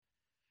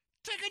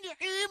Taking your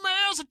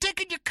emails and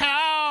taking your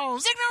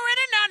calls. Ignorant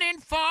and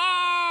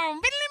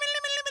uninformed.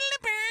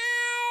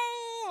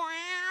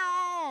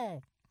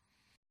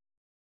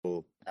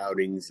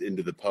 Outings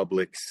into the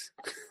Publix.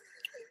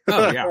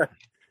 Oh, yeah.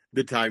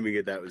 The timing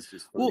of that was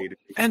just funny to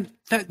me. And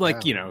that,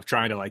 like,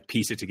 trying to, like,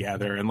 piece it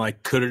together. And,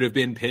 like, could it have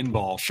been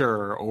pinball?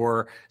 Sure.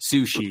 Or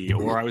sushi.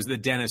 Or I was at the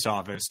dentist's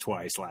office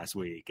twice last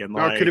week. And,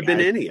 like, it could have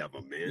been any of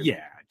them, man.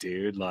 Yeah,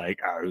 dude. Like,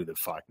 who the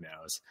fuck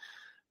knows?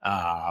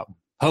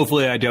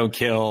 Hopefully I don't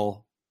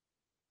kill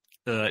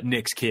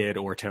Nick's kid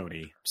or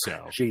Tony.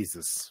 So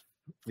Jesus.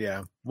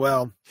 Yeah.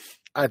 Well,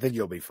 I think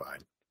you'll be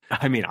fine.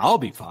 I mean, I'll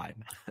be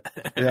fine.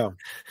 Yeah.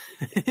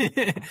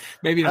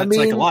 Maybe not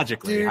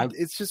psychologically. Dude,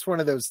 it's just one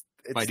of those.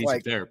 It's might need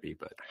like some therapy,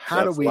 but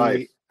how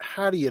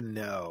do you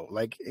know?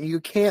 Like, you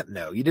can't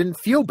know. You didn't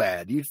feel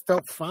bad. You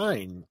felt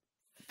fine.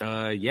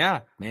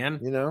 Yeah, man.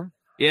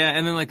 Yeah.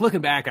 And then, like,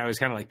 looking back, I was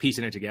kind of like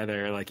piecing it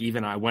together. Like,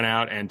 even I went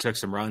out and took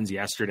some runs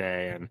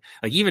yesterday, and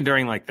like even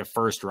during like the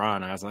first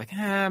run, I was like,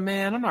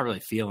 man, I'm not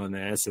really feeling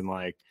this. And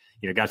like,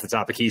 got to the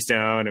top of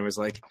Keystone, and it was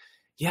like,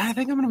 yeah, I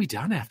think I'm gonna be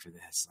done after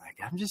this. Like,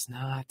 I'm just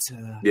not.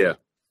 Yeah.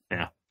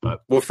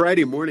 But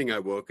Friday morning I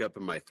woke up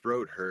and my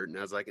throat hurt, and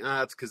I was like,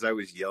 it's because I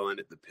was yelling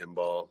at the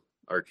pinball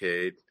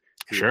arcade.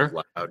 Sure. It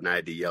was loud, and I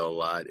had to yell a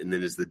lot. And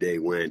then as the day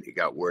went, it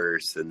got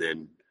worse. And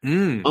then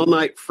all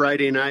night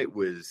Friday night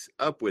was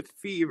up with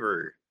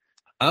fever.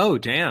 Oh,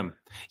 damn.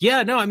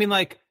 Yeah, no, I mean,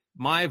 like,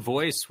 my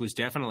voice was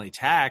definitely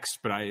taxed,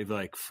 but I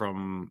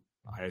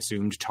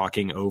assumed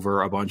talking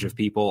over a bunch of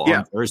people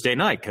on Thursday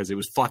night because it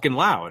was fucking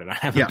loud, and I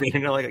haven't been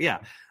in like, And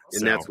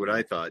that's what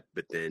I thought,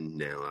 but then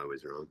now I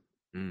was wrong.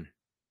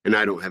 And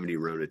I don't have any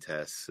Rona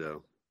tests,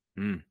 so.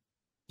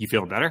 You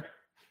feeling better?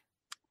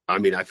 I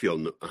mean, I feel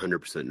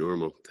 100%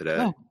 normal today.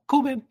 Oh,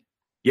 cool, man.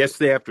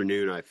 Yesterday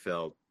afternoon, I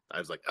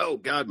was like, oh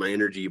God, my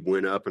energy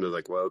went up, and I was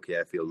like, well, okay,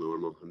 I feel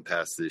normal. I'm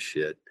past this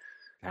shit.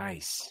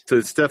 Nice. So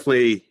it's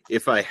definitely,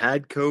 if I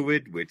had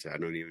COVID, which I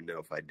don't even know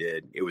if I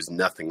did, it was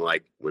nothing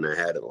like when I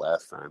had it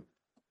last time.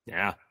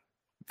 Yeah,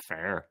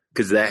 fair.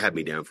 Because that had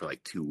me down for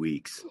like 2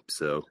 weeks.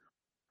 So.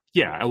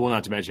 Yeah, well,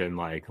 not to mention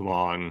like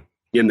long.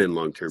 And then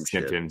long-term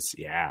symptoms.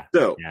 Shit. Yeah.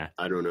 So,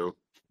 I don't know.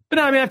 But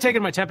no, I mean, I've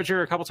taken my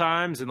temperature a couple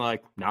times and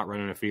like not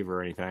running a fever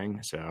or anything.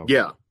 So.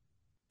 Yeah.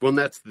 Well,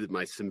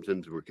 my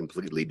symptoms were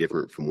completely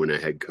different from when I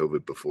had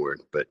COVID before,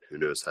 but who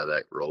knows how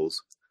that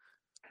rolls.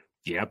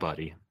 Yeah,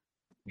 buddy.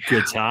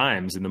 Good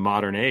times in the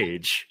modern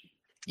age.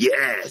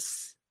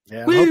 Yes.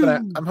 Yeah,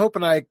 I'm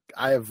hoping I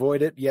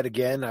avoid it yet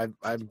again.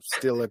 I'm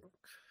still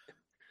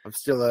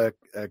a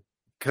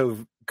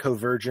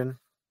co-virgin.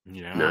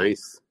 Yeah.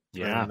 Nice.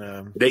 Yeah.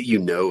 And, that you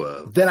know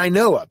of. That I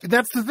know of.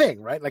 That's the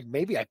thing, right? Like,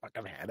 maybe I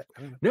fucking had it.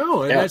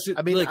 No, that's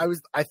I mean, like,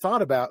 I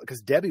thought about,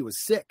 because Debbie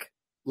was sick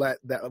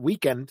that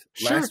weekend,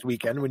 last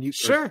weekend, when you,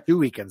 2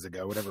 weekends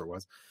ago, whatever it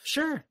was.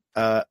 Sure.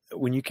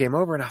 When you came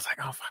over, and I was like,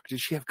 oh fuck,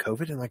 did she have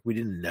COVID? And like, we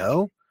didn't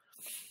know.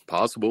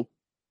 Possible.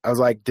 I was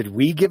like, did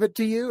we give it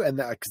to you? And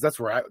because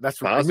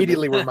that's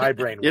immediately where my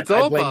brain went. It's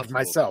all I blamed possible.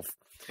 myself.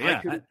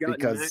 Yeah,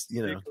 because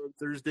on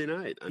Thursday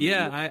night.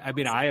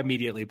 I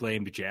immediately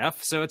blamed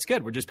Jeff, so it's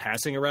good. We're just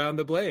passing around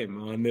the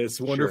blame on this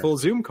wonderful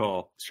Zoom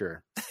call.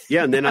 Sure.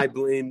 Yeah, and then I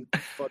blamed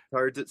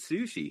fucktards at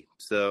sushi.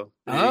 So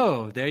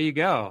there you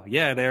go.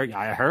 Yeah,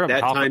 I heard him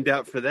that coughing, timed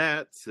out for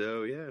that.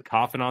 So yeah,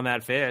 coughing on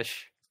that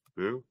fish.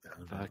 Yeah.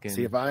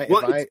 See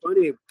it's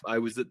funny. I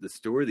was at the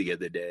store the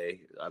other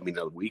day. I mean,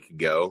 a week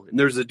ago, and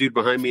there's a dude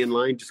behind me in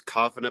line just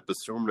coughing up a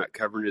storm, not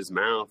covering his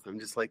mouth. I'm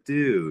just like,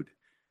 dude.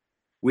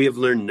 We have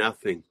learned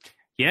nothing.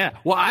 Yeah.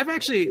 Well,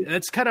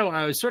 that's kind of,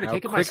 I was sort of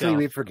kicking myself. Quickly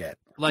we forget.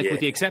 Like, with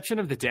the exception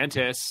of the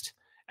dentist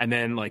and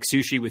then like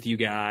sushi with you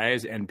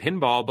guys and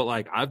pinball, but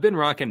like I've been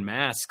rocking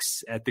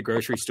masks at the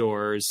grocery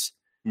stores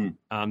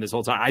this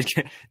whole time.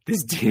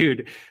 This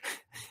dude,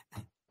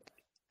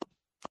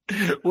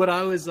 when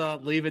I was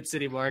leaving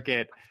City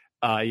Market,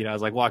 I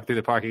was like walking through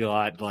the parking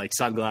lot, like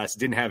sunglasses,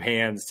 didn't have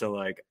hands to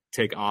like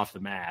take off the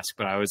mask,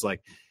 but I was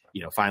like,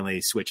 finally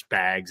switched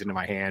bags into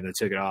my hand and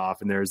took it off.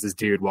 And there was this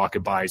dude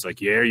walking by. He's like,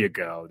 there you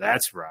go.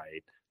 That's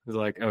right. I was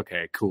like,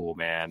 okay, cool,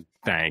 man.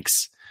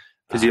 Thanks.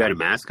 Because you had a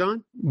mask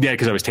on? Yeah,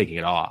 because I was taking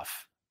it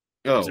off.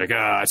 Oh. He's like,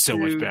 it's so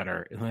much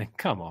better. I'm like,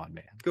 come on,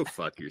 man. Go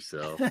fuck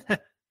yourself.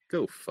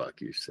 Go fuck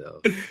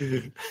yourself.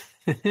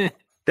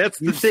 That's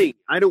the thing.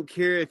 I don't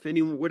care if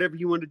whatever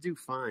you want to do,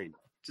 fine.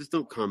 Just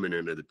don't comment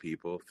on other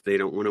people. If they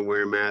don't want to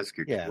wear a mask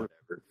or whatever,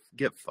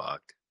 get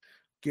fucked.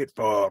 Get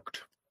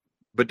fucked.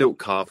 But don't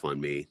cough on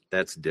me.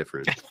 That's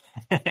different.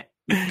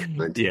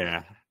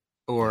 Yeah.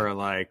 Or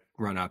like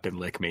run up and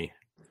lick me.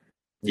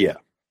 Yeah.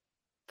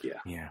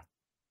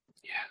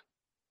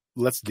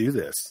 Let's do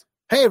this.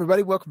 Hey,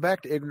 everybody. Welcome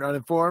back to Ignorant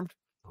Uninformed,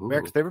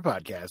 America's favorite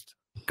podcast.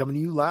 Coming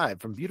to you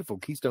live from beautiful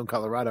Keystone,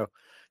 Colorado,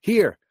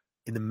 here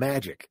in the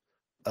magic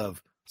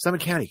of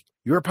Summit County.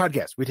 Your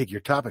podcast. We take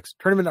your topics,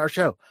 turn them into our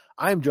show.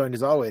 I am joined,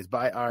 as always,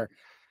 by our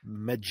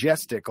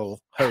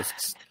majestical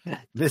hosts,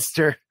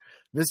 Mr.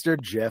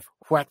 Jeff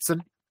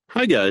Watson.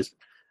 Hi, guys.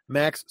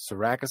 Max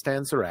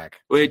Sarakistan Sarak.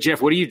 Wait,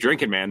 Jeff, what are you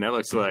drinking, man? That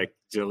looks like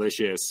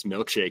delicious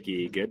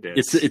milkshakey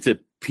goodness. It's a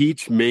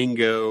peach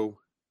mango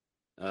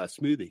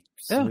smoothie.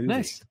 Oh, Smoothie.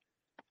 nice.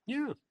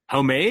 Yeah.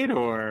 Homemade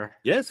or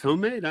Yes,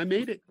 homemade. I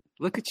made it.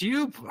 look at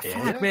you.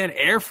 Yeah. Fuck, man.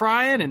 Air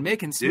frying and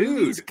making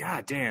smoothies. Dude.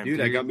 God damn.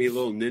 Dude, I got me a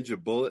little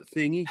Ninja Bullet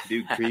thingy.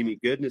 Dude, creamy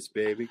goodness,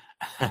 baby.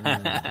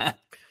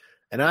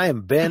 And I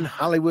am Ben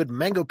Hollywood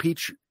Mango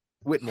Peach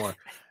Whitmore.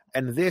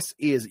 And this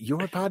is your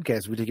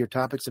podcast. We take your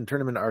topics and turn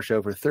them into our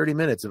show for 30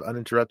 minutes of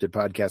uninterrupted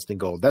podcasting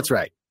gold. That's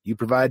right. You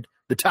provide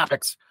the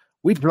topics.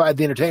 We provide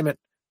the entertainment.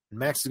 And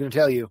Max is going to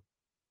tell you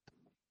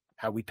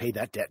how we pay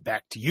that debt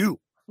back to you.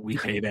 We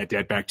pay that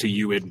debt back to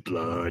you in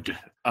blood.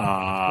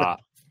 No,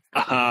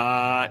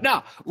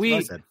 we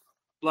I said.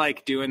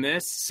 like doing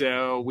this,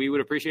 so we would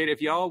appreciate if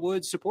y'all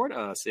would support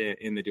us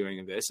in the doing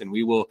of this, and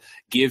we will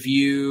give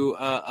you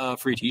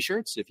free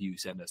t-shirts if you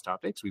send us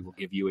topics. We will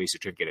give you a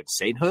certificate of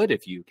sainthood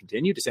if you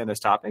continue to send us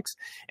topics,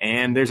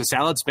 and there's a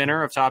salad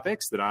spinner of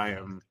topics that I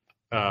am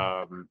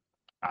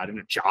I don't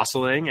know,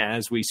 jostling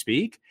as we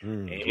speak.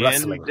 And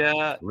Rustling.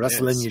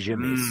 Rustling yes, your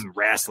jimmies. I'm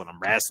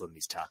wrestling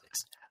these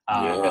topics.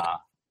 Yeah.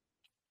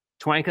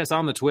 Twank us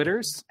on the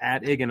Twitters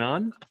at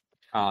Iganon.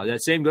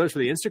 That same goes for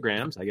the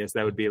Instagrams. I guess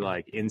that would be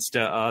like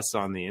Insta us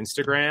on the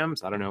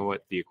Instagrams. I don't know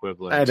what the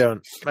equivalent. I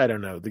don't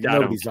know. I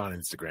Nobody's on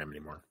Instagram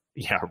anymore.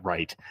 Yeah,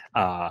 right.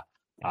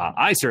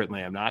 I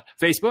certainly am not.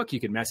 Facebook, you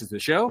can message the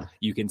show.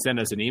 You can send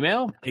us an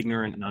email,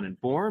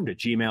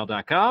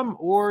 ignorantanduninformed@gmail.com,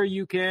 or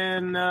you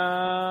can,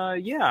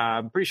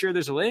 I'm pretty sure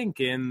there's a link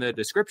in the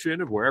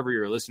description of wherever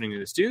you're listening to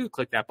this to.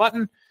 Click that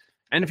button.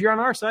 And if you're on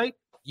our site,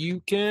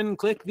 you can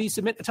click the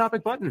submit a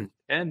topic button.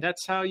 And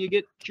that's how you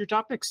get your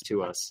topics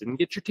to us and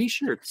get your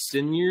t-shirts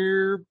and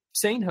your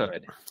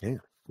sainthood. Yeah.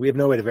 We have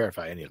no way to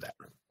verify any of that.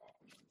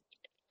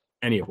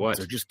 Any of what?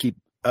 So just keep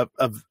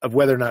of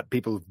whether or not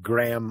people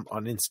gram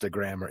on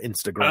Instagram or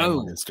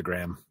Instagram on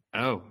Instagram.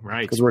 Oh,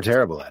 right. Because we're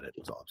terrible at it,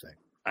 is all I'm saying.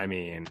 I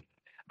mean,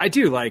 I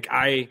do like,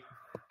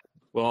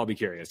 I'll be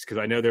curious because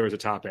I know there was a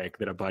topic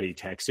that a buddy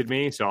texted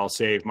me. So I'll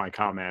save my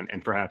comment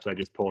and perhaps I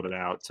just pulled it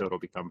out so it'll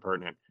become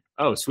pertinent.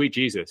 Oh, sweet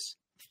Jesus.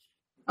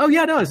 Oh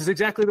yeah, no, this is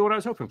exactly the one I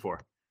was hoping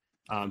for.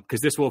 Because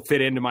this will fit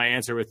into my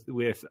answer with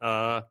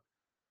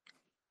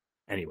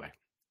anyway.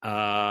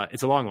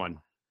 It's a long one.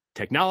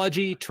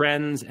 Technology,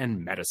 trends,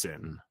 and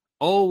medicine.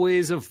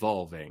 Always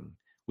evolving.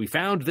 We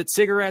found that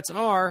cigarettes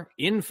are,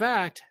 in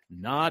fact,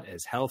 not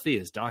as healthy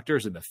as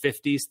doctors in the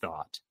 50s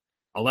thought.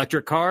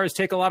 Electric cars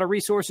take a lot of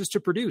resources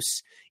to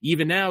produce.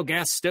 Even now,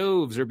 gas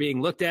stoves are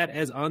being looked at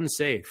as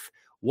unsafe.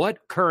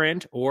 What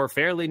current or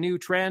fairly new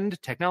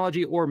trend,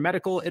 technology, or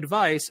medical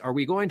advice are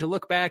we going to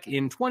look back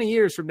in 20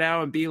 years from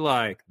now and be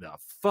like, the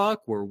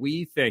fuck were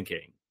we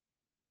thinking?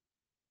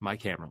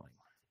 Mike Hammerling.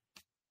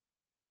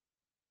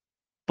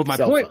 But my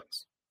point,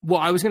 well,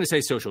 I was going to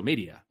say social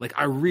media. Like,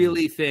 I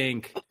really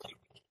think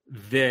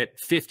that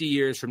 50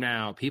 years from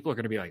now, people are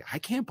going to be like, I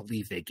can't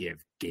believe they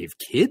gave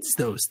kids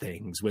those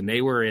things when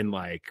they were in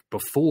like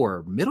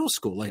before middle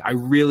school. Like, I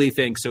really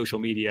think social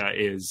media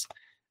is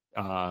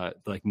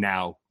like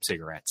now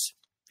cigarettes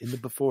In the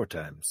before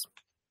times.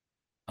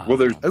 Well,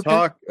 there's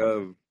talk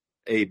of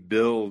a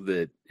bill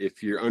that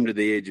if you're under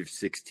the age of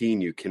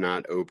 16, you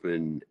cannot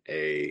open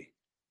a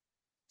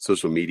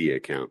social media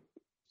account.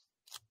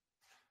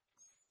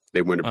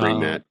 They want to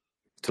bring that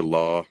to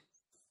law.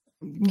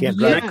 Can't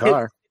drive a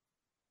car.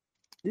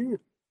 Yeah.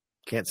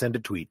 Can't send a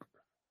tweet.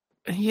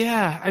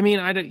 Yeah, I mean,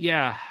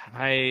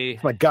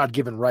 It's my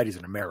God-given right as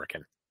an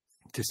American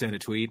to send a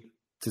tweet.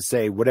 to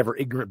say whatever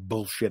ignorant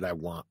bullshit I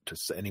want to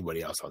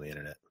anybody else on the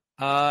internet.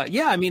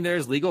 Yeah, I mean,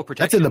 there's legal That's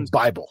protection in the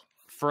Bible.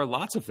 for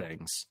lots of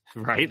things,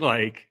 right?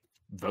 Like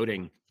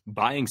voting,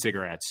 buying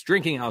cigarettes,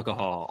 drinking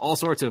alcohol, all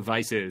sorts of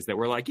vices that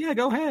we're like, yeah,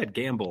 go ahead,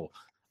 gamble.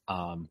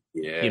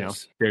 Yes. You know,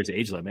 there's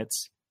age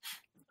limits.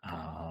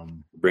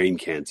 Brain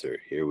cancer.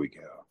 Here we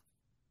go.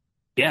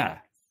 Yeah.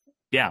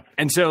 Yeah.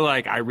 And so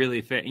like, I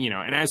really think, you know,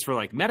 and as for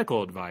like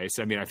medical advice,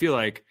 I mean, I feel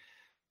like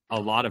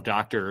a lot of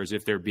doctors,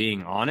 if they're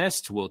being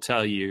honest, will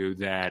tell you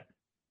that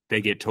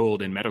they get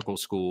told in medical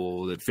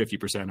school that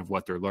 50% of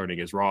what they're learning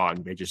is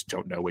wrong. They just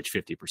don't know which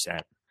 50%.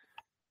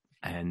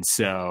 And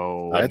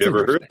so I've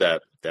never heard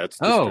that. That's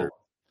disturbing.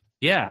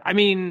 Yeah. I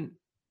mean,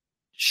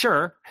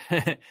 sure.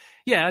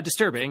 Yeah.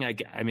 Disturbing.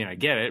 I mean, I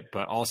get it,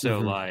 but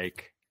also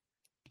like,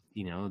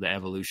 you know, the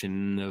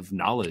evolution of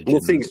knowledge. Well,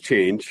 things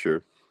change,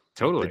 sure.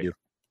 Totally.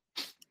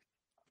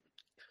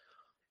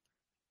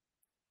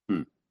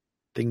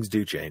 Things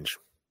do change.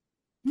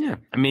 Yeah.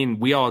 I mean,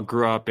 we all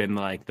grew up in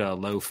like the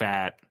low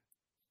fat,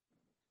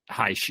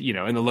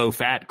 in the low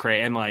fat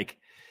craze. And like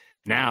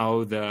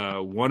now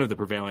one of the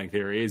prevailing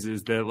theories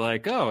is that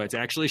like, oh, it's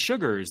actually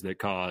sugars that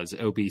cause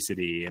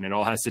obesity. And it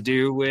all has to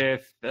do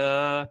with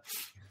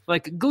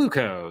like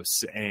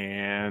glucose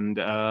and,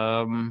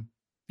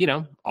 you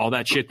know, all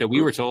that shit that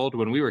we were told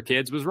when we were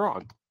kids was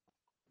wrong.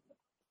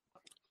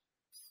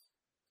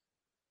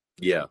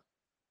 Yeah.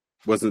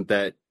 Wasn't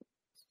that,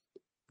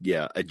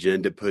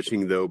 agenda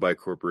pushing though by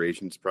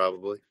corporations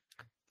probably?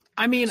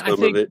 I mean, Some I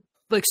think of it.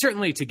 like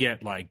certainly to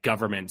get like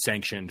government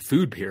sanctioned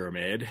food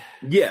pyramid.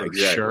 Yeah, for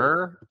exactly.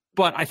 sure.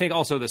 But I think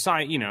also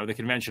the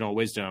conventional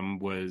wisdom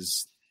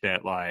was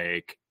that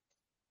like,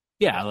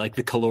 yeah, like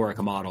the caloric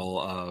model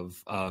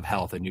of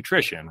health and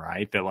nutrition,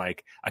 right? That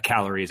like a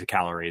calorie is a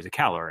calorie is a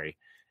calorie.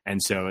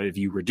 And so if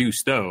you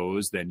reduce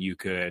those, then you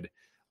could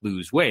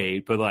lose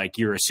weight. But like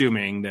you're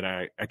assuming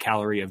that a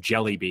calorie of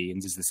jelly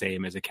beans is the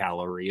same as a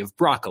calorie of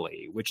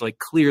broccoli, which like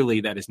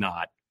clearly that is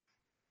not.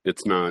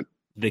 It's not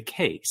the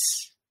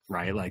case,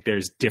 right? Like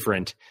there's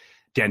different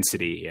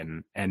density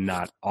and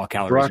not all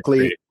calories.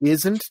 Broccoli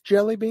isn't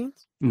jelly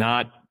beans?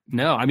 No.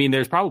 I mean,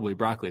 there's probably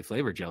broccoli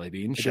flavored jelly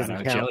beans. Shout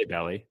out Jelly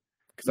Belly.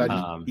 Because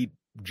I eat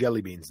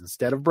jelly beans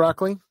instead of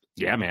broccoli.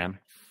 Yeah, man.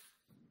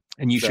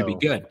 And you should be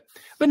good.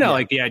 But no,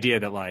 like the idea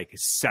that like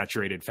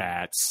saturated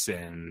fats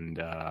and,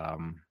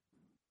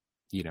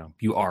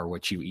 you are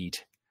what you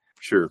eat.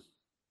 Sure.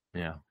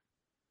 Yeah.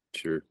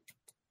 Sure.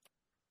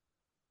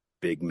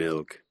 Big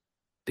milk.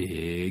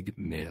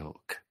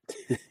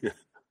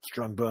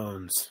 Strong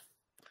bones.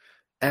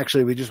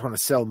 Actually, we just want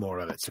to sell more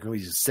of it. So can we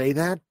just say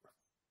that?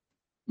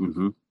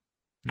 Mm-hmm.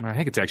 I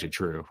think it's actually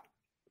true.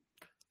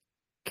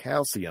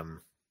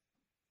 Calcium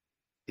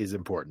is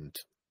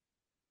important.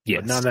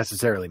 Yes. But not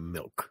necessarily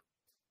milk.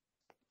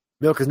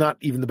 Milk is not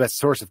even the best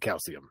source of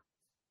calcium.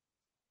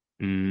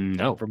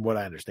 No. From what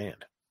I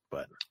understand.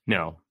 But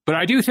no. But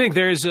I do think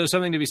there's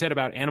something to be said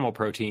about animal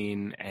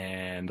protein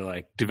and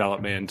like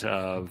development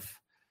of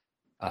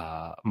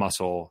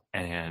muscle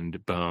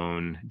and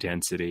bone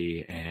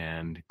density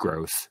and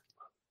growth.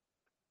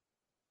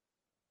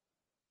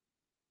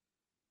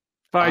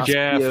 Bye,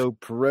 Jeff.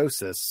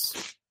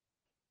 Osteoporosis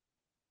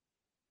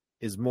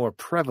is more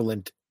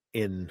prevalent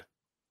in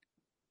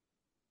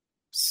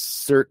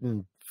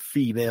certain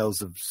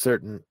females of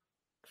certain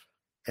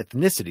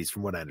ethnicities,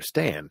 from what I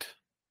understand.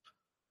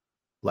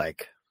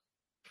 Like,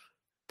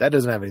 that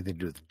doesn't have anything to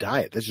do with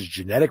diet. That's just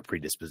genetic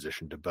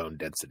predisposition to bone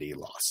density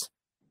loss.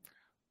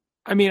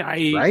 I mean,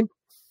 right?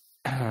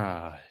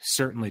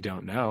 Certainly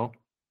don't know,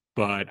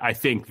 but I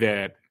think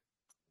that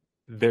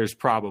there's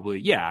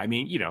probably,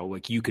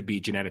 like you could be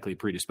genetically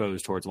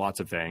predisposed towards lots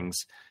of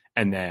things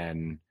and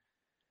then,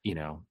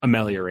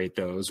 ameliorate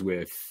those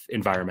with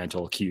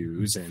environmental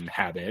cues and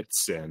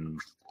habits and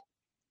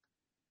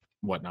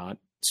whatnot.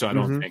 So I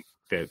don't think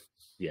that,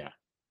 I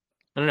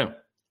don't know.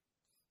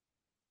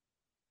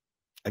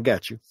 I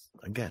got you.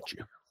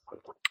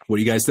 What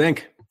do you guys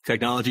think?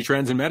 Technology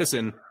trends in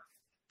medicine.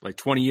 Like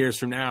 20 years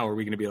from now, are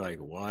we going to be like,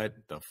 what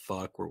the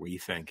fuck were we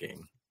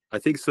thinking? I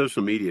think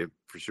social media,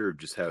 for sure,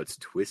 just how it's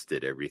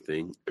twisted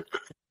everything.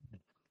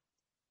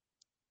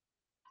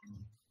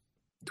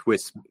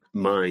 Twists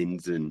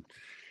minds and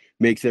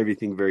makes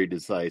everything very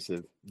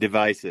divisive,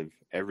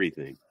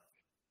 everything.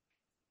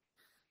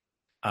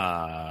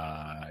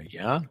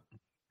 Yeah. I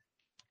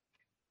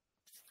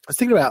was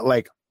thinking about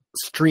like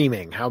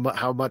streaming, how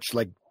much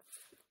like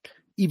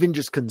even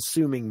just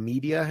consuming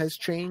media has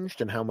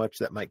changed and how much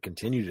that might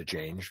continue to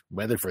change,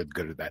 whether for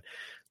good or bad.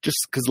 Just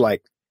because,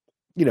 like,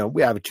 we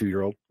have a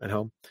 2-year-old at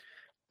home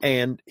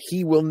and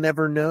he will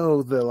never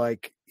know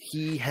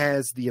he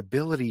has the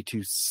ability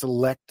to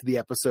select the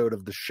episode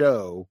of the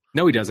show.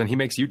 No, he doesn't. He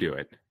makes you do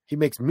it. He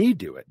makes me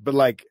do it. But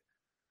like,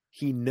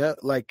 you know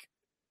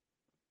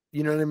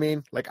what I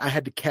mean? Like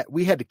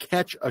we had to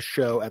catch a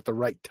show at the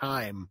right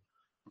time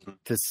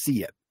to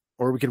see it,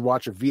 or we could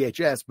watch a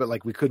VHS, but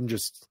like we couldn't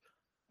just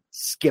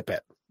skip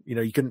it. You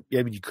couldn't.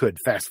 I mean, you could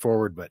fast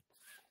forward, but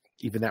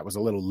even that was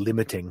a little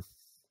limiting.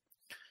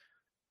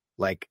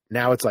 Like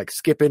now it's like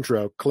skip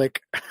intro,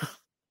 click.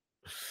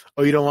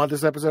 Oh, you don't want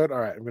this episode? All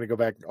right, I'm going to go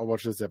back. I'll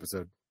watch this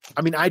episode.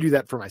 I mean, I do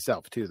that for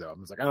myself too, though.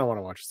 I'm just like, I don't want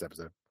to watch this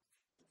episode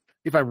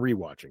if I'm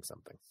rewatching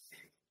something.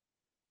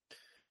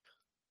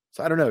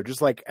 So I don't know,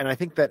 just like, and I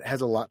think that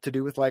has a lot to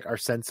do with like our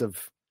sense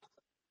of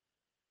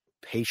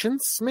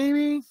patience,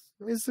 maybe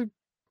is it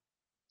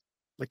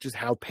like just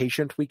how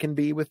patient we can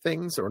be with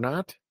things or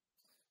not.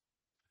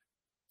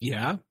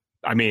 Yeah.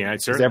 I mean, I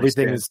certainly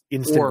everything is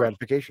instant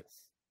gratification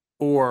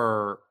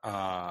or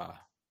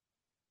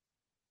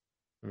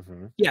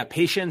yeah,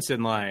 patience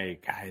and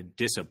like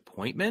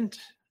disappointment,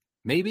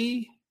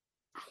 maybe.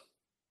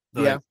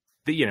 Like,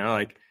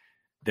 like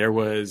there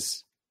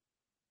was,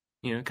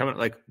 coming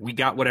like we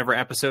got whatever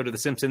episode of The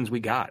Simpsons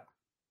we got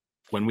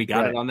when we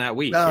got it on that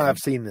week. No, I've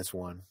seen this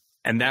one,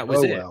 and that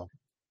was it. Well.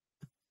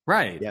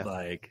 Right? Yeah.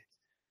 Like,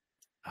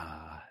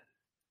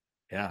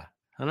 yeah,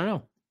 I don't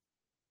know.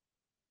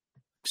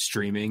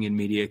 Streaming and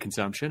media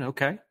consumption,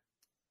 okay.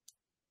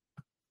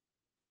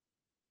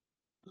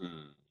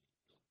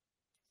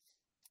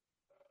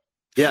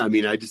 Yeah, I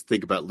mean, I just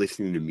think about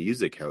listening to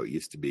music, how it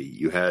used to be.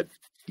 You had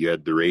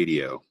the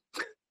radio,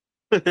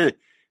 and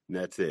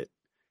that's it.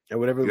 Yeah,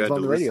 whatever was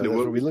on the radio, that's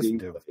what we listened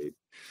to.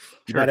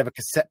 You might have a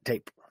cassette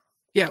tape.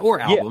 Yeah,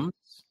 or albums.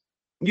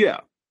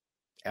 Yeah.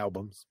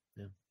 Albums.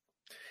 Yeah.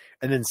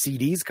 And then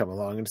CDs come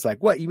along, and it's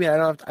like, what? You mean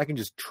I can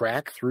just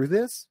track through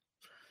this?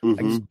 I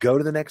can just go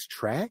to the next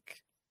track?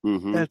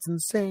 That's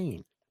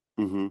insane.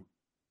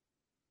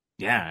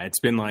 Yeah,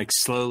 it's been like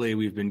slowly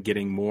we've been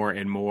getting more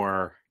and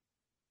more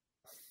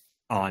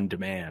on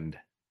demand.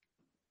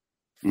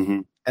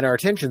 And our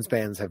attention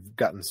spans have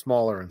gotten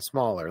smaller and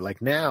smaller.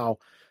 Like now,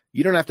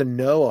 You don't have to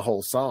know a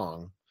whole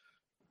song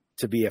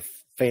to be a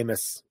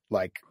famous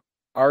like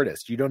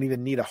artist. You don't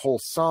even need a whole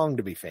song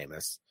to be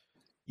famous.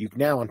 You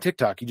now on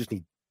TikTok, you just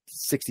need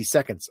 60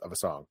 seconds of a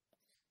song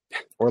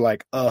or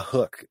like a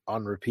hook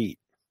on repeat.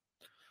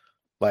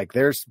 Like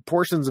there's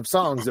portions of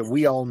songs that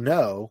we all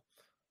know,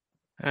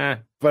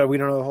 but we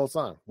don't know the whole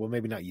song. Well,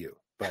 maybe not you,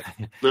 but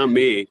not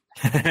me.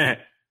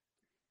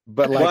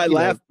 But like, well, I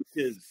laugh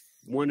because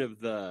one of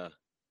the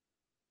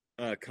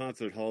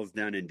concert halls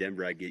down in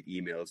Denver, I get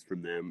emails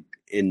from them,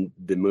 and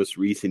the most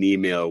recent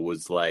email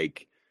was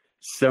like,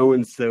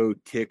 so-and-so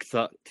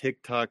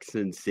TikTok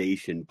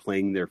sensation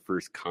playing their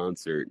first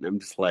concert. And I'm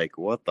just like,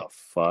 what the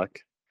fuck?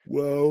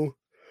 Whoa.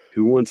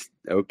 Who wants,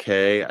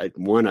 okay. I've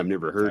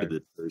never heard of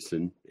this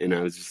person. And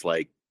I was just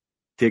like,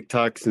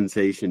 TikTok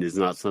sensation is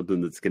not something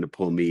that's going to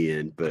pull me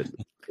in, but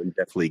I'm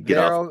definitely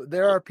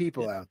there are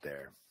people out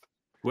there.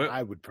 What?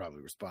 I would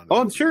probably respond. Oh,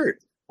 I'm sure.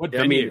 What I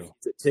venue? mean,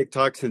 it's a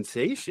TikTok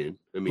sensation.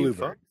 I mean,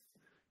 Bluebird.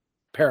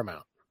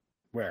 Paramount.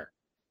 Where?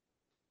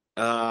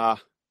 I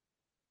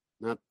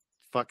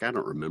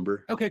don't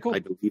remember. Okay, cool. I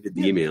deleted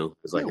the email. I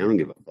was like, I don't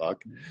give a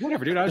fuck.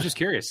 Whatever, dude. I was just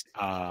curious.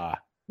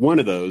 One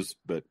of those,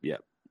 but yeah.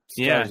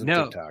 Stars of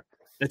TikTok.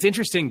 That's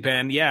interesting,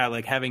 Ben. Yeah,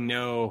 like having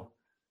never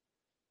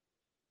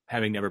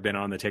been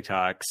on the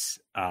TikToks.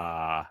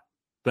 But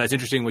that's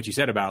interesting what you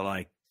said about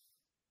like,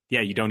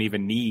 yeah, you don't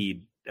even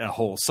need a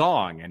whole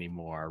song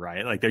anymore,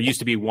 right? Like there used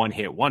to be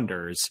one-hit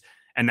wonders,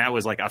 and that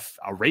was like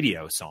a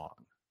radio song,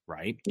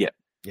 right? Yeah.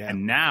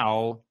 And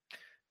now,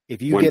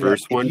 if you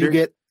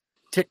get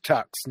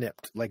TikTok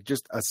snipped, like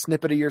just a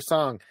snippet of your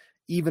song,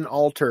 even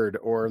altered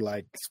or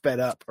like sped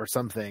up or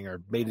something,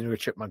 or made into a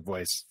chipmunk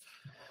voice,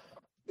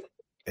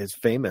 is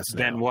famous.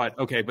 Then now. what?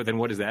 Okay, but then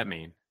what does that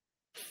mean?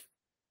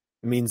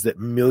 It means that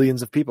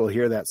millions of people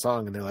hear that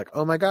song and they're like,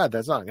 "Oh my god,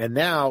 that song!" And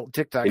now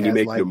TikTok and you has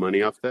make like no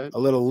money off that. A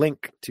little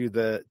link to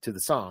the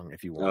song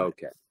if you want. Oh,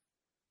 okay.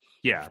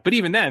 Yeah, but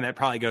even then, that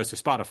probably goes to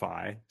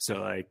Spotify. So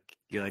like,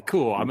 you're like,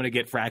 cool. I'm going to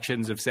get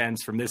fractions of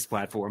cents from this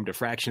platform to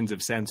fractions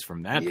of cents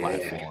from that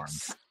platform.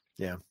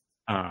 Yeah.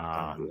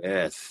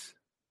 Yes.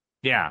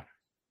 Yeah.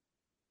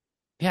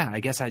 Yeah. I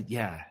guess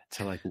to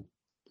like.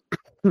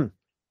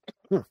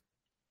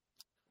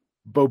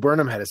 Bo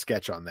Burnham had a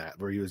sketch on that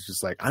where he was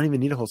just like, I don't even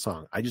need a whole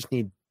song. I just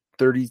need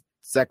 30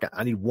 seconds.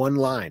 I need one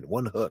line,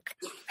 one hook.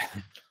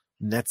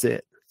 And that's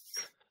it.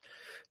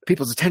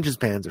 People's attention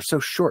spans are so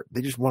short.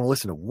 They just want to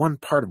listen to one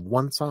part of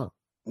one song.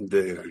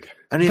 Dude.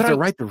 And you have to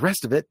write the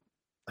rest of it.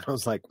 I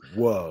was like,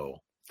 whoa.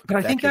 But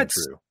I think that's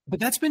true. But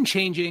that's been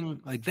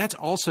changing. Like that's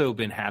also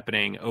been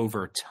happening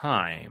over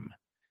time.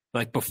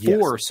 Like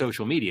before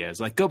social media is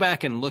like, go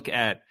back and look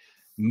at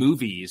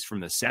movies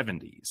from the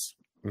 70s.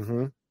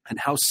 Mm-hmm. And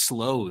how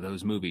slow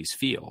those movies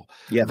feel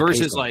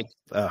versus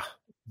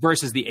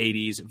versus the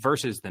 80s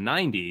versus the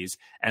 90s.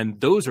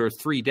 And those are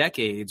 3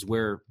 decades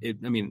where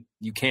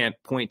you can't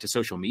point to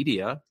social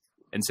media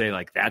and say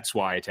like, that's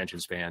why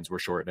attention spans were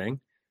shortening.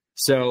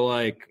 So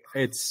like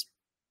it's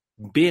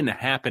been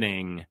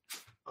happening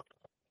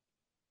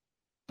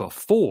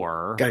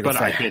before, but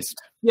I think,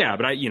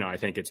 I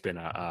think it's been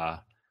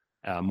a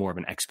more of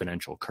an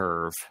exponential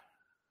curve.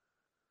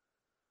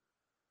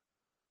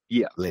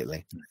 Yeah.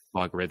 Lately.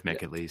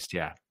 Logarithmic, at least.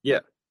 Yeah.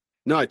 Yeah.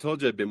 No, I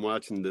told you I've been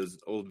watching those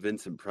old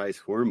Vincent Price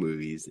horror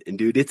movies. And,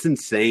 dude, it's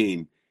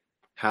insane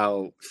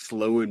how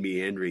slow and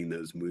meandering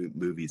those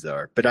movies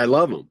are. But I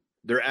love them.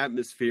 They're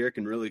atmospheric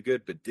and really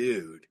good. But,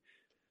 dude,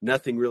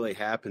 nothing really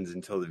happens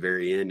until the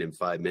very end in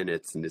 5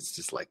 minutes. And it's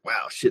just like,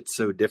 wow, shit's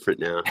so different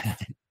now.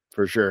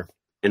 For sure.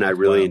 And I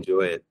really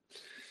enjoy it.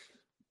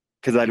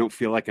 Because I don't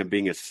feel like I'm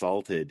being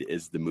assaulted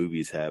as the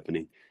movie's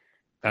happening.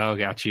 Oh,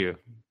 got you.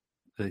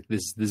 Like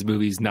this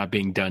movie's not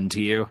being done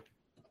to you.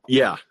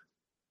 Yeah.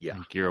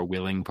 Like you're a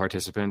willing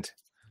participant.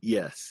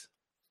 Yes,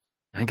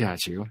 I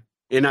got you.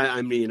 And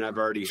I mean, I've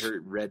already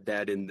read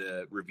that in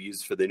the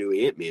reviews for the new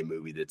Ant-Man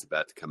movie that's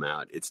about to come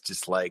out. It's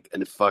just like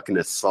a fucking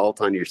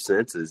assault on your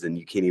senses, and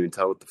you can't even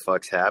tell what the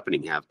fuck's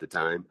happening half the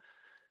time.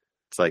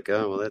 It's like,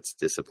 oh well, that's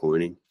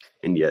disappointing,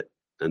 and yet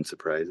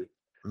unsurprising.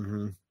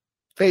 Mm-hmm.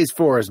 Phase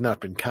 4 has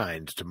not been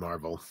kind to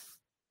Marvel.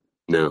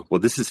 No, well,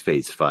 this is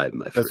Phase 5,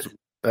 my friend.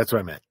 That's what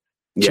I meant.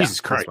 Yeah, Jesus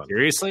Christ!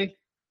 Seriously?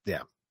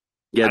 Yeah.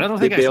 Yeah, I don't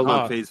think they bailed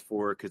on Phase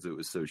 4 because it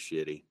was so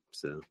shitty.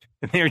 So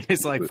they were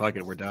just like, "Fuck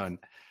it, we're done."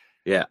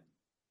 Yeah.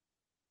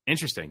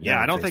 Interesting.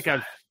 Yeah, I don't think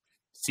I've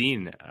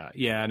seen.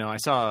 I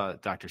saw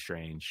Doctor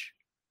Strange.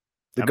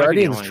 The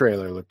Guardians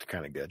trailer looked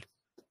kind of good.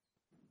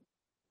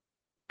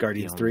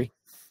 Guardians 3.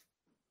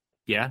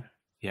 Yeah.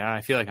 I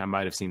feel like I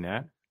might have seen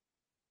that.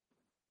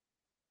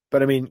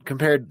 But I mean,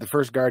 compared the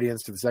first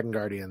Guardians to the second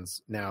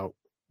Guardians, now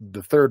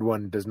the third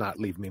one does not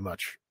leave me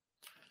much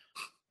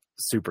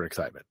super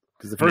excitement,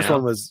 because the first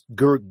one was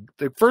good.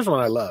 The first one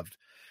I loved.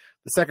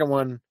 The second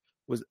one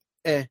was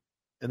and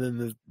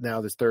then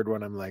now this third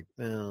one I'm like,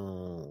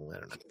 oh, I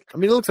don't know. I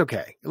mean, it looks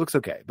okay.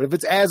 But if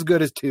it's as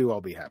good as 2,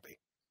 I'll be happy.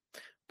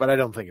 But I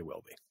don't think it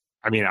will be.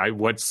 I mean,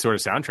 what sort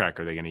of soundtrack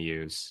are they going to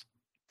use?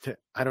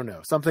 I don't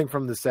know. Something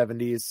from the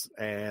 70s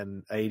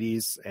and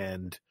 80s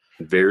and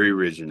Very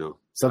original.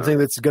 Something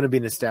that's going to be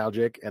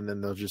nostalgic, and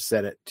then they'll just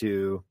set it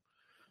to,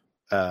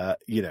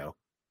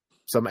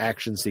 some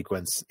action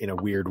sequence in a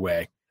weird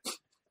way.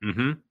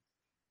 Mm-hmm.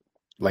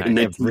 Like And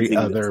every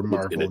other someone's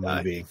Marvel gonna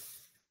die. movie.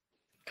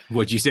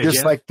 What'd you say, Just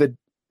Jeff? like the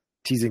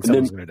teasing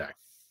someone's going to die.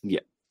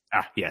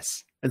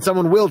 Yes. And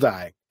someone will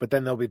die, but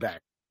then they'll be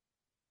back.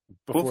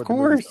 Well, before of the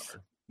movie's course.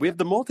 over. We have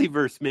the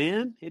multiverse,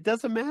 man. It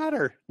doesn't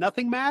matter.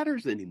 Nothing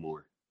matters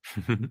anymore.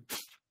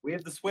 We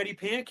have the sweaty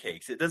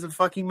pancakes. It doesn't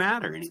fucking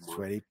matter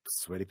anymore.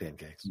 Sweaty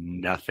pancakes.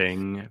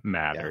 Nothing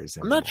matters.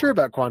 I'm not sure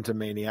about Quantum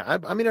Mania.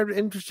 I mean, I'm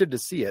interested to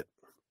see it,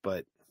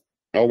 but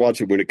I'll watch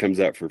it when it comes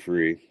out for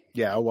free.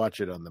 yeah, I'll watch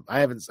it on the.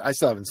 I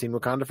still haven't seen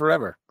Wakanda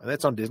Forever, and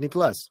that's on Disney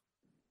Plus.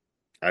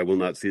 I will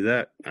not see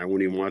that. I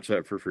won't even watch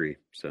that for free.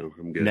 So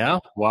I'm good. No?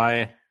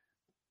 Why?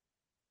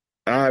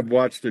 I've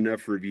watched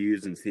enough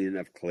reviews and seen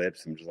enough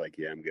clips. I'm just like,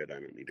 yeah, I'm good. I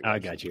don't need to. I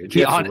watch got it. you.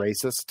 Jeff's The,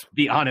 racist.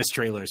 the honest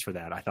trailers for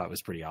that I thought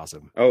was pretty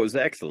awesome. Oh, it was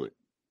excellent.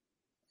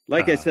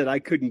 Like I Uh, said, I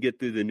couldn't get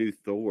through the new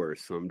Thor,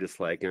 so I'm just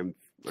like, I'm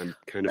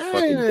kind of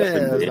fucking done,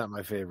 That's man. not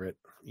my favorite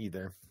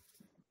either.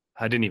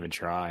 I didn't even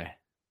try.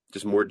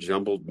 Just more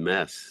jumbled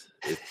mess.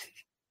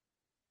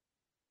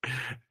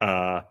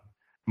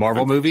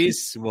 Marvel I'm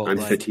movies? Well, I'm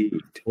like,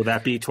 fatigued. will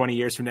that be 20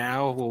 years from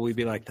now? Will we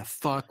be like, the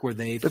fuck were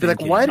they They'd be like,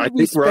 thinking? why I did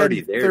we think we're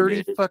already spend there, 30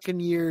 man. fucking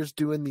years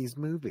doing these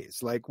movies?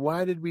 Like,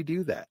 why did we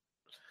do that?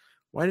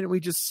 Why didn't we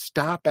just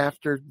stop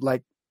after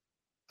like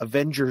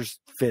Avengers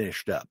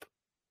finished up?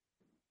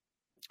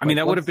 I mean,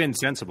 Like, that would have what's- been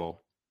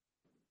sensible.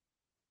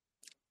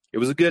 It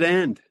was a good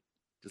end.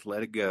 Just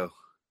let it go.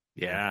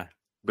 Yeah,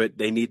 But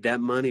they need that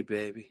money,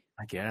 baby.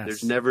 I guess.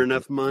 There's never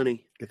enough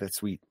money. Get that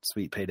sweet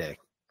payday.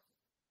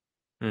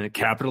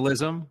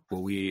 Capitalism?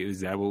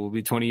 Is that what will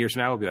be 20 years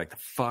from now? We'll be like, the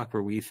fuck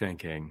were we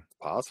thinking?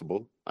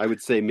 Possible. I would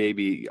say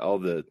maybe all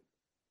the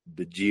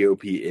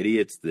GOP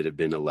idiots that have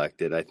been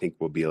elected, I think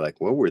will be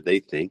like, what were they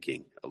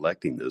thinking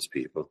electing those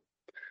people?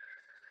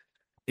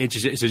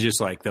 It's just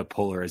like the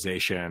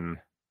polarization.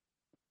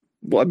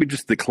 Well, I mean,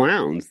 just the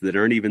clowns that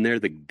aren't even there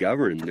to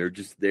govern. They're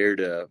just there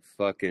to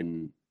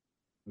fucking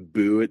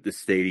boo at the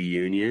State of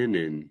Union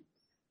and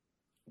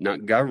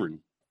not govern.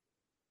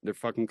 They're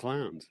fucking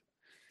clowns.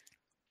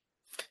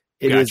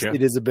 Gotcha.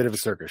 It is a bit of a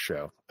circus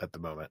show at the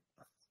moment.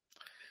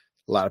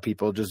 A lot of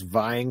people just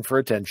vying for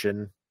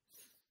attention,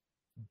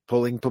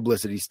 pulling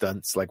publicity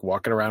stunts, like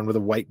walking around with a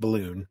white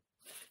balloon.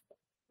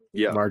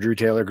 Yeah. Marjorie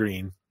Taylor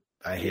Greene.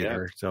 I hate Yeah.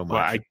 her so much.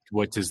 Well,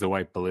 what does the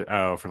white balloon?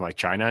 Oh, from like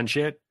China and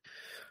shit?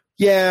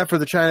 Yeah, for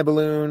the China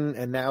balloon,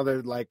 and now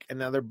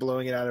they're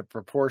blowing it out of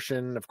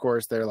proportion. Of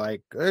course, they're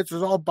like, this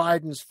is all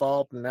Biden's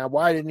fault, and now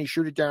why didn't he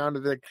shoot it down to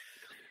the? It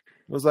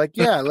was like,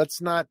 yeah,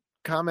 let's not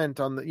comment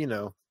on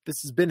the.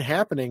 This has been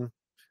happening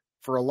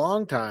for a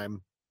long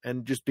time,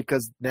 and just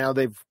because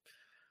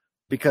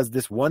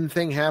this one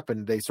thing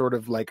happened, they sort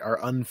of like are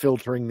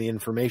unfiltering the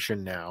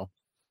information now.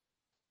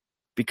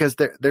 Because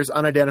there's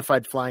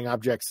unidentified flying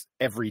objects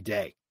every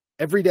day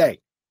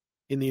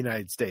in the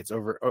United States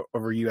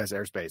over U.S.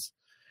 airspace.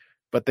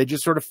 But they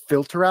just sort of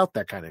filter out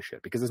that kind of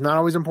shit because it's not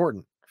always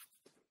important.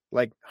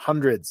 Like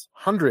hundreds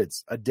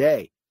a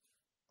day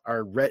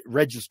are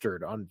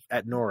registered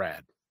at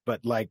NORAD,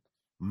 but like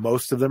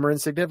most of them are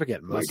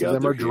insignificant. Most of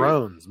them are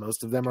drones.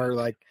 Most of them are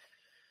like,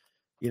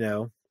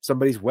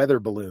 somebody's weather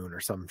balloon or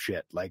some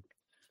shit. Like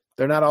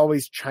they're not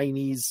always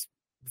Chinese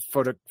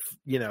photo,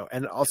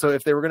 and also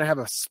if they were going to have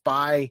a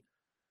spy,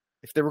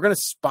 if they were going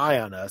to spy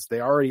on us, they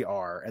already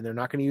are, and they're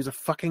not going to use a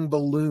fucking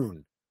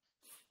balloon.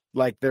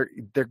 Like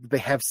they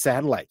have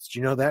satellites. Do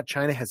you know that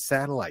China has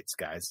satellites,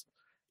 guys,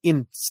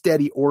 in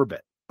steady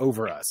orbit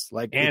over us?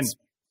 Like And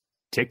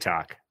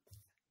TikTok.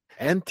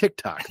 And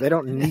TikTok. They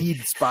don't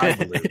need spy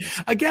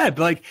balloons. Again,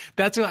 like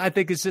that's what I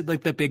think is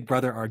like the Big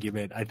Brother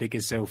argument. I think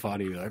is so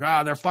funny. Like,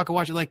 they're fucking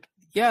watching. Like,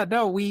 yeah,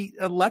 no, we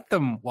let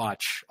them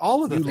watch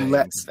all of the things.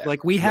 Let them.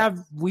 Like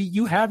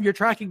you have your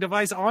tracking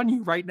device on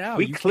you right now.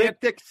 We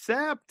clicked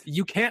accept.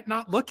 You can't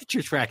not look at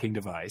your tracking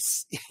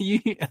device.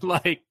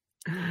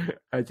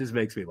 It just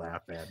makes me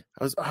laugh, man.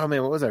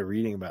 What was I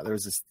reading about? There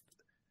was this.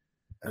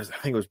 I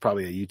think it was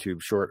probably a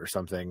YouTube short or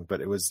something,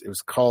 but it was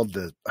called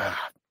the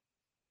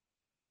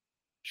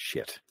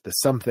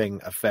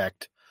something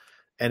effect,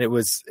 and it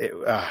was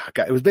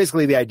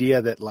basically the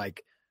idea that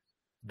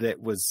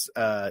was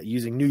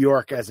using New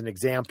York as an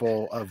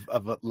example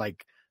of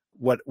like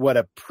what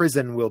a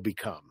prison will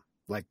become.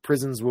 Like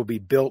prisons will be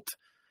built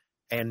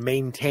and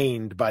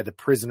maintained by the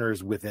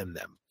prisoners within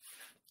them,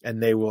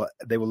 and they will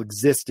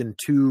exist in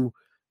two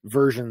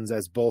versions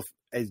as both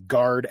a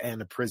guard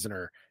and a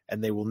prisoner,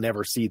 and they will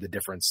never see the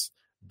difference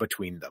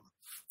between them.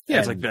 Yeah,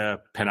 it's like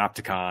the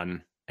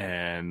Panopticon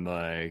and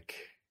like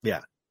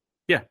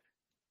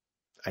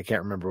I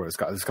can't remember what it's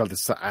called. It's called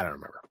this. I don't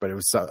remember, but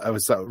I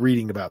was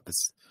reading about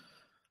this,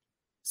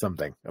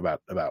 something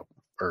about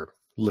or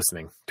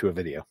listening to a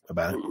video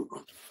about it.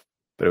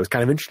 But it was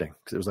kind of interesting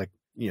because it was like,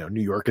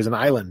 New York is an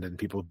island and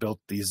people built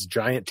these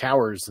giant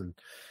towers, and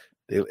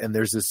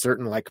there's this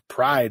certain like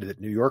pride that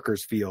New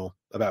Yorkers feel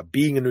about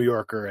being a New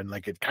Yorker, and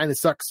like it kind of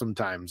sucks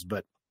sometimes,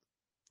 but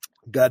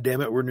God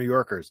damn it, we're New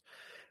Yorkers.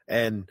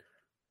 And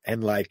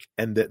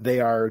that they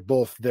are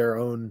both their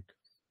own,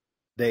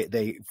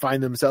 they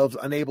find themselves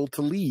unable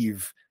to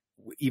leave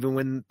even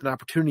when an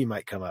opportunity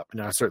might come up.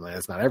 Now, certainly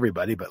that's not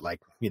everybody, but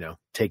like, you know,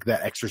 take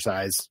that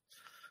exercise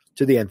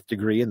to the nth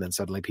degree. And then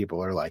suddenly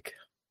people are like,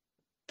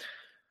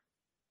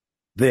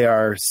 they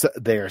are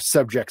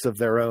subjects of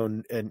their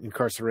own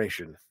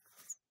incarceration,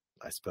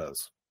 I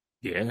suppose.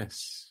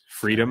 Yes.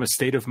 Freedom, a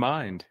state of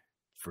mind.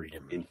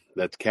 Freedom.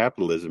 That's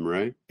capitalism,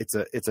 right? It's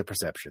a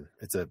perception.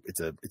 It's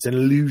an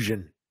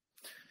illusion.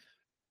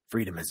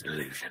 Freedom is an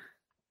illusion.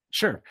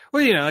 Sure.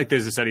 Well, you know, like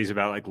there's the studies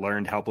about like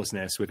learned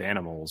helplessness with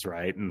animals,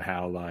 right? And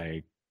how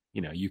like,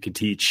 you know, you can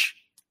teach,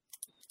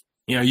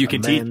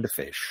 to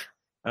fish.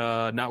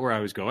 Not where I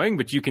was going,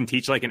 but you can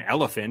teach like an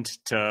elephant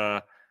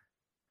to,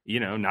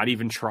 you know, not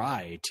even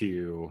try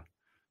to,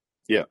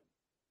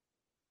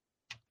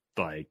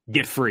 like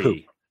get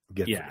free.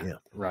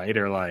 Right.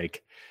 Or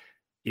like,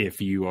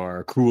 if you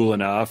are cruel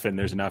enough and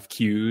there's enough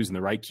cues and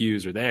the right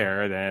cues are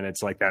there, then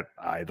it's like that,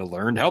 the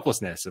learned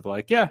helplessness of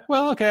like, yeah,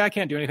 well, okay, I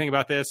can't do anything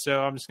about this,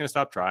 so I'm just going to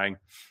stop trying.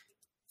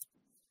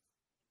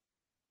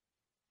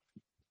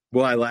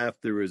 Well, I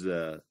laughed. There was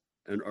an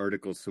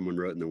article someone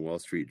wrote in the Wall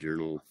Street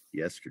Journal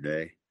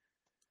yesterday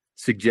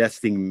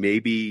suggesting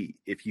maybe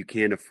if you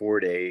can't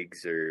afford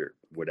eggs or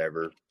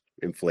whatever,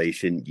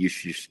 inflation, you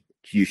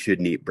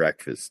shouldn't eat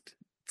breakfast.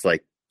 It's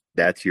like,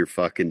 that's your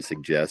fucking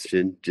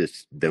suggestion.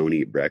 Just don't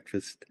eat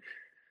breakfast.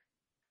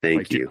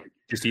 Thank you.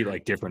 Just eat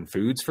like different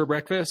foods for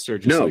breakfast, or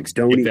just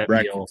don't eat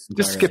breakfast.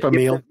 Just skip a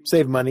meal.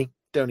 Save money.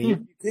 Don't eat. If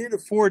you can't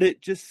afford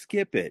it, just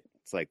skip it.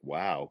 It's like,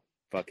 wow,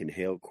 fucking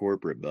hail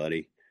corporate,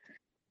 buddy.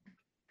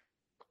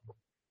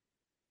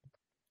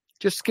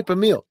 Just skip a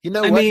meal. You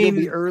know what? You'll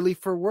be early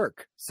for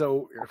work,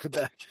 so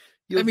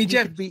you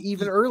could be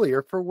even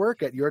earlier for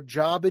work at your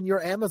job in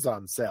your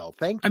Amazon cell.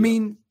 Thank you. I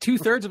mean,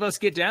 2/3 of us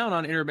get down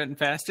on intermittent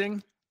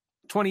fasting.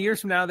 20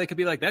 years from now, they could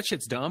be like, that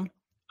shit's dumb.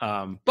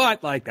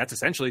 But like, that's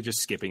essentially just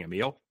skipping a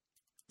meal.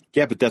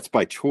 Yeah, but that's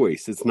by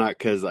choice. It's not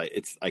because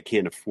I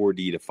can't afford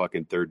to eat a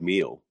fucking third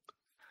meal.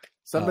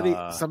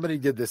 Somebody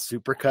did this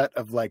supercut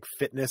of like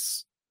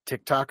fitness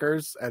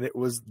TikTokers, and it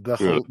was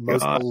the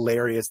most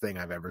hilarious thing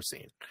I've ever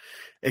seen.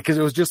 Because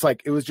it was just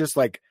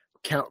like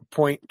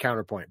point,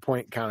 counterpoint,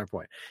 point,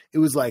 counterpoint. It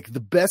was like the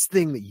best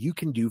thing that you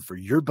can do for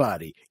your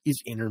body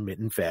is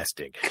intermittent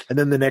fasting. And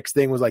then the next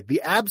thing was like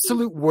the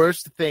absolute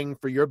worst thing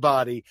for your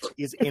body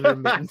is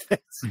intermittent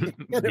fasting.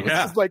 And it was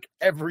just like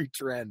every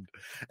trend.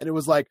 And it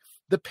was like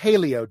the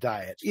paleo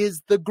diet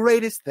is the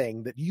greatest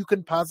thing that you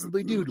can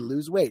possibly do to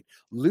lose weight.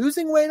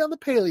 Losing weight on the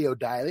paleo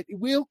diet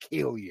will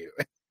kill you.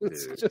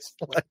 It's just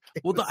like,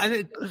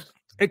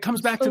 it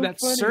comes back to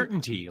that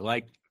certainty.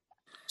 Like,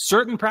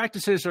 certain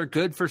practices are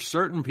good for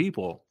certain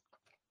people,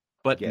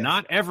 but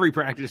not every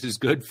practice is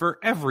good for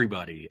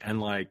everybody. And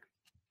like,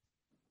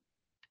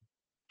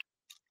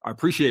 I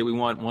appreciate we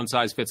want one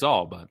size fits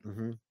all, but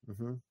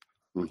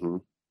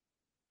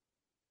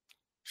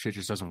shit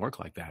just doesn't work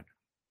like that.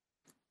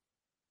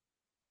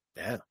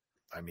 Yeah.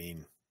 I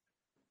mean,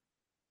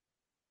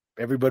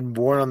 everybody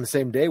born on the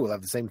same day will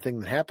have the same thing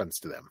that happens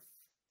to them.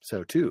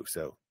 So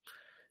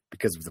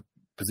because of the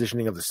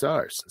positioning of the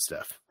stars and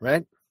stuff,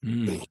 right?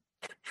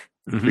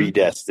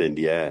 Predestined,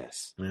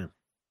 yes. Yeah.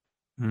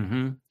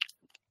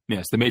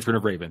 Yes, the matron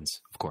of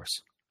ravens, of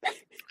course.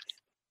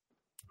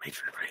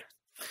 Matron of ravens,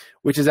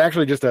 which is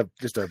actually just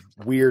a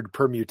weird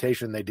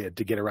permutation they did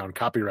to get around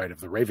copyright of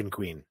the Raven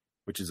Queen,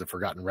 which is a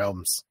Forgotten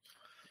Realms,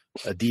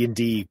 a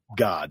D&D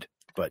god,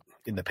 but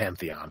in the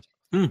pantheon.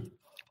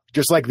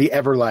 Just like the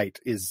Everlight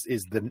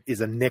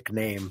is a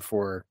nickname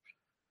for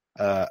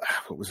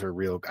what was her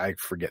real? I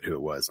forget who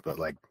it was, but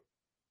like.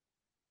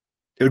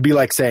 It would be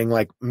like saying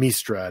like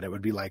Mistra, and it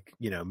would be like,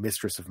 you know,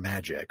 mistress of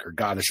magic or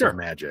goddess of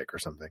magic or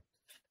something,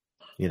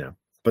 you know.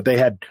 But they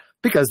had,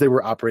 because they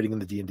were operating in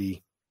the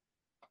D&D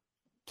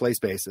play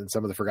space, and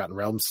some of the Forgotten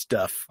Realms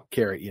stuff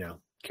carried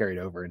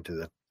over into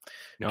the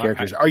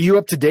characters. Are you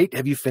up to date?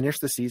 Have you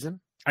finished the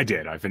season? I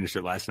did. I finished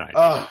it last night.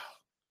 Oh,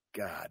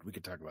 God. We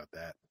could talk about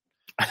that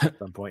at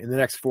some point in the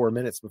next 4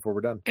 minutes before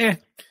we're done.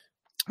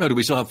 Oh, do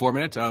we still have 4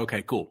 minutes? Oh,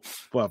 okay, cool.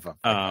 Well,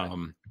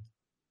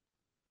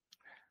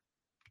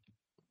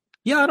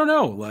 yeah, I don't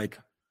know. Like,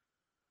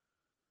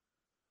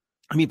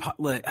 I mean,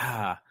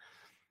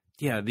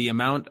 the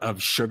amount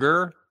of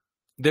sugar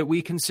that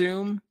we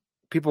consume.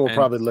 People will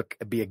probably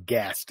be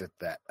aghast at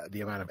that,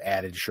 the amount of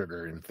added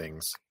sugar in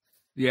things.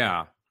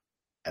 Yeah.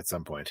 At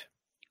some point.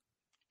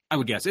 I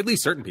would guess, at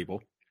least certain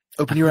people.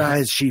 Open your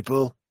eyes,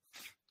 sheeple.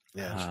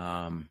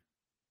 Yeah.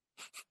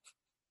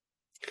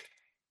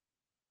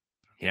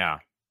 Yeah.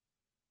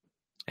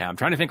 Yeah, I'm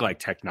trying to think like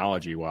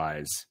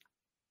technology-wise.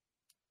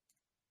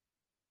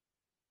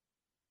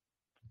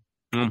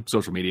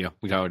 Social media.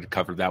 We already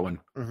covered that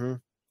one. I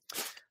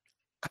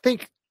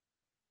think,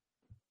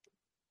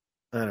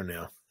 I don't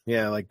know.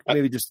 Yeah, like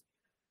maybe just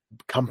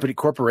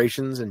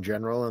corporations in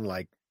general, and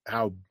like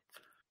how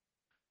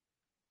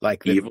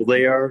like evil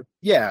they are.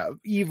 Yeah,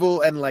 evil,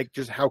 and like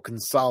just how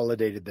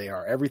consolidated they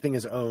are. Everything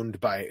is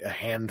owned by a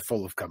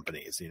handful of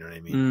companies. You know what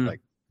I mean?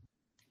 Like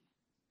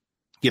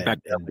Get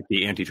back to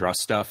the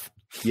antitrust stuff.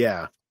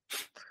 Yeah.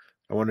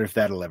 I wonder if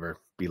that'll ever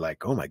be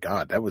like, oh my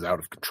God, that was out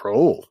of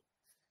control.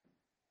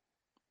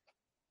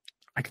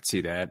 I could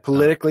see that.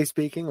 Politically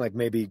speaking, like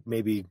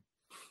maybe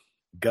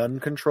gun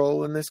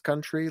control in this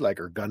country, like,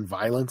 or gun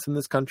violence in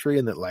this country,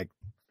 and that, like,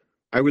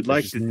 I would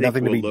like to think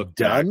nothing we'll to be look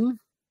done. back.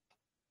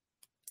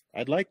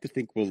 I'd like to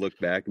think we'll look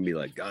back and be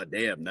like, God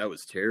damn, that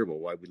was terrible.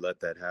 Why'd we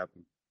let that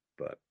happen?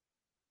 But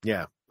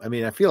yeah, I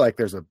mean, I feel like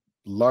there's a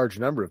large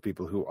number of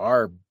people who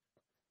are,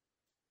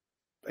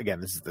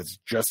 again, that's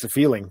just a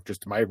feeling,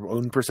 just my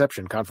own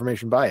perception,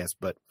 confirmation bias,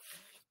 but,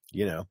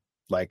 you know,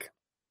 like,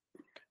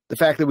 the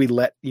fact that we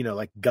let, you know,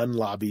 like, gun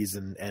lobbies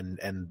and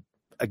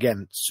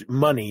again,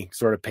 money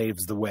sort of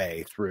paves the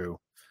way through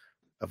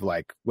of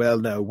like, well,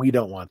 no, we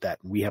don't want that.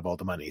 We have all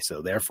the money.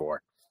 So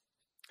therefore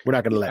we're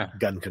not going to let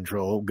gun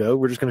control go.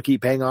 We're just going to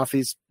keep paying off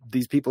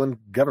these people in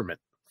government.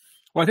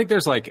 Well, I think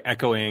there's like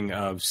echoing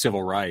of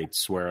civil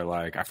rights where,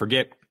 like, I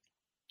forget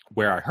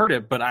where I heard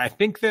it, but I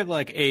think that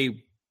like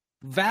a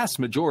vast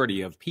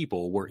majority of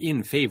people were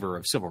in favor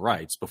of civil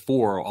rights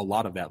before a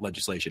lot of that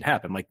legislation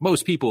happened. Like,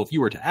 most people, if you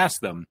were to ask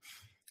them,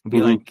 would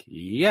be like,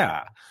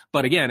 yeah.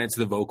 But again, it's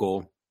the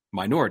vocal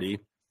minority,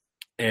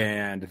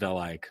 and the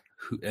like,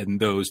 and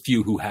those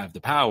few who have the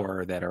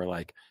power that are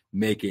like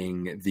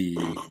making the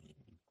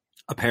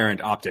apparent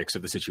optics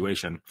of the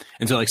situation.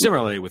 And so, like,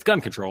 similarly with gun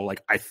control,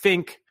 like, I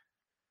think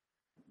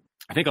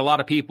a lot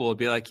of people would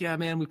be like, yeah,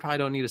 man, we probably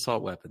don't need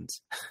assault weapons.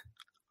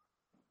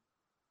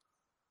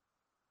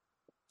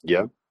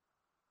 yeah,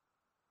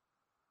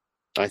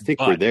 I think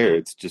we're there.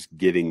 It's just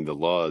getting the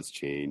laws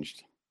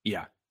changed.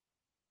 Yeah.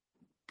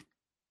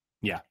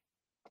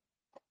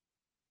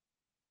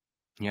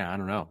 I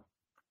don't know.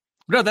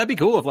 No, that'd be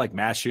cool if like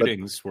mass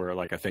shootings were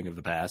like a thing of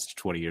the past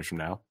 20 years from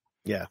now.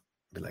 Yeah.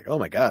 Be like, oh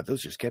my God,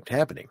 those just kept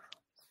happening.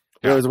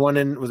 There was one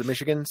in, was it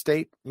Michigan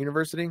State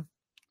University?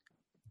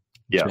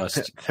 Yeah.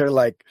 They're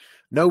like,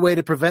 no way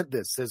to prevent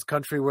this. Says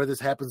country where this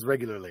happens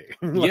regularly.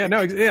 Like,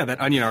 that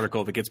Onion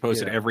article that gets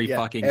posted every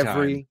fucking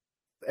time.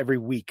 Every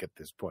week at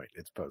this point,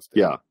 it's posted.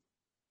 Yeah.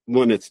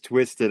 When it's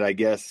twisted, I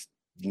guess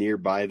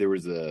nearby there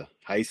was a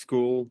high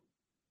school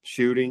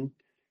shooting,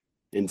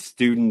 and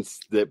students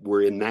that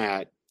were in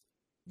that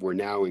were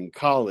now in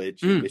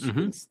college at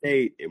Michigan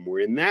State, and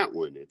we're in that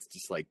one. It's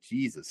just like,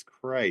 Jesus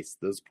Christ,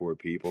 those poor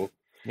people.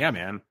 Yeah,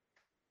 man.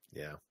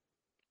 Yeah.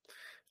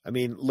 I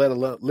mean, let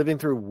alone living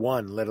through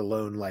one, let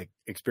alone like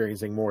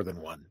experiencing more than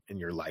one in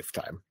your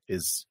lifetime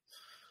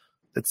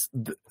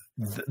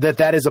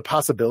that is a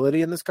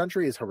possibility in this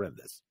country is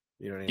horrendous.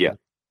 You know what I mean?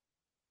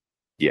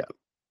 Yeah.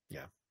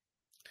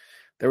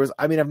 There was,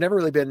 I mean, I've never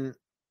really been,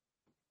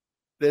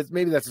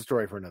 maybe that's a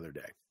story for another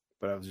day,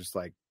 but I was just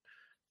like,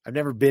 I've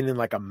never been in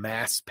like a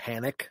mass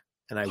panic,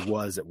 and I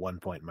was at one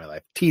point in my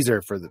life.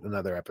 Teaser for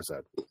another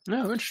episode.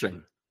 Oh,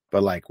 interesting.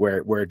 But like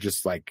where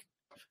just like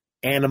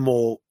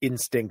animal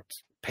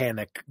instinct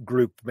panic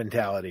group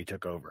mentality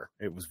took over.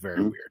 It was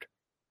very weird.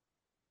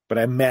 But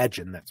I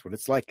imagine that's what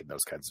it's like in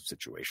those kinds of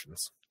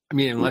situations. I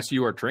mean, unless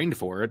you are trained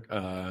for it,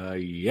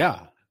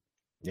 yeah.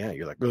 Yeah,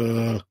 you're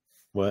like,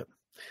 what?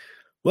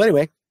 Well,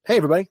 anyway, hey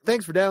everybody,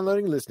 thanks for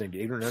downloading and listening to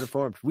Ignorant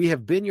Uninformed. We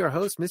have been your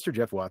host, Mr.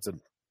 Jeff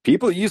Watson.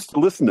 People used to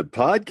listen to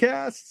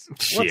podcasts?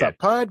 What's a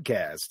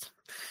podcast?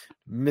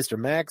 Mr.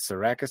 Max,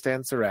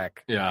 Sarakistan Sarak.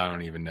 Yeah, I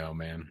don't even know,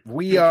 man.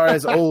 We are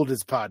as old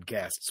as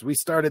podcasts. We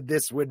started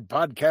this when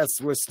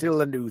podcasts were still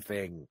a new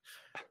thing.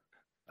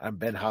 I'm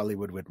Ben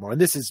Hollywood Whitmore,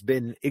 and this has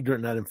been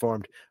Ignorant and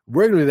Uninformed.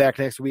 We're going to be back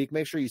next week.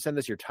 Make sure you send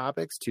us your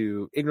topics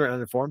to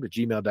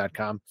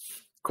ignorantuninformed@gmail.com.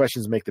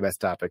 Questions make the best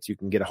topics. You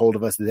can get a hold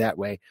of us that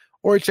way,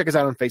 or check us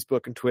out on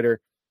Facebook and Twitter.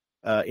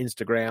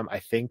 Instagram, I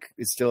think,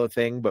 is still a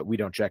thing, but we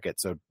don't check it,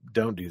 so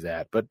don't do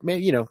that. But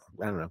maybe, I don't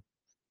know.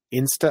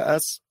 Insta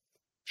us?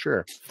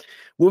 Sure.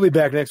 We'll be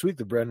back next week.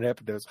 The bread and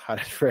episodes, hot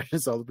and fresh,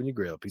 it's all up in your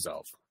grill. Peace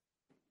off.